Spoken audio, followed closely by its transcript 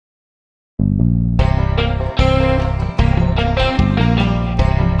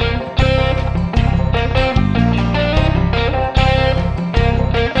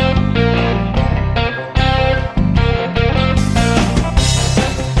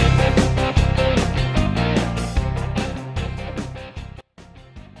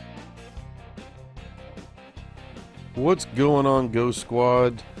What's going on, Go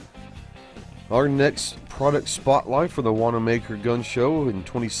Squad? Our next product spotlight for the Wanenmacher Gun Show in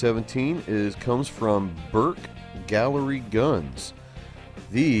 2017 comes from Burke Gallery Guns.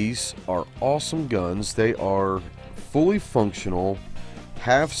 These are awesome guns. They are fully functional,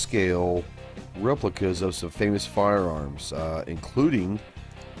 half-scale replicas of some famous firearms, including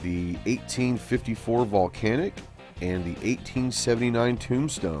the 1854 Volcanic and the 1879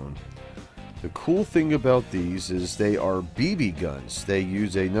 Tombstone. The cool thing about these is they are BB guns. They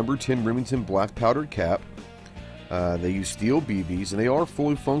use a number 10 Remington black powdered cap. They use steel BBs, and they are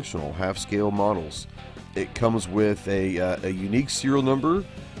fully functional, half-scale models. It comes with a unique serial number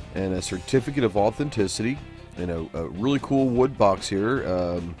and a certificate of authenticity, and a really cool wood box here.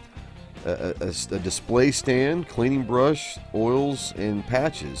 A display stand, cleaning brush, oils, and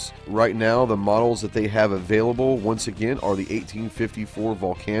patches. Right now, the models that they have available, once again, are the 1854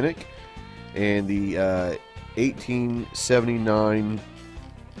 Volcanic and the 1879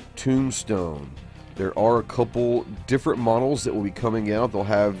 Tombstone. There are a couple different models that will be coming out. They'll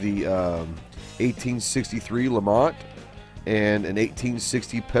have the 1863 Lamont and an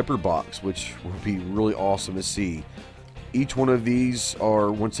 1860 Pepper Box, which will be really awesome to see. Each one of these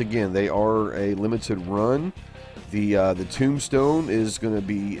are, once again, they are a limited run. The Tombstone is going to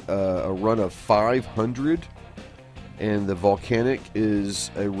be a run of 500, and the Volcanic is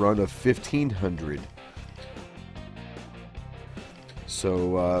a run of 1,500.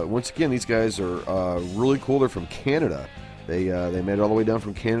 So once again, these guys are really cool. They're from Canada. They made it all the way down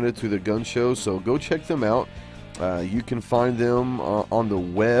from Canada to the gun show. So go check them out. You can find them on the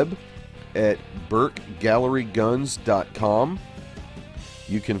web at burkegalleryguns.com.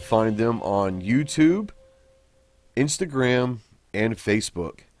 You can find them on YouTube, Instagram, and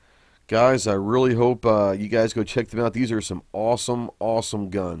Facebook. Guys, I really hope you guys go check them out. These are some awesome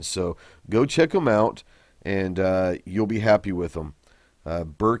guns. So go check them out, and you'll be happy with them.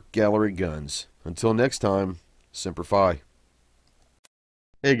 Burke Gallery Guns. Until next time, Semper Fi.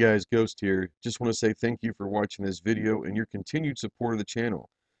 Hey guys, Ghost here. Just want to say thank you for watching this video and your continued support of the channel.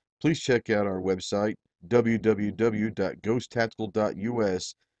 Please check out our website,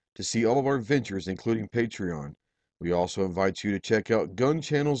 www.ghosttactical.us, to see all of our ventures, including Patreon. We also invite you to check out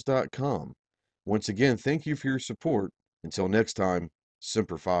GunChannels.com. Once again, thank you for your support. Until next time,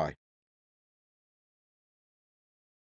 Semper Fi.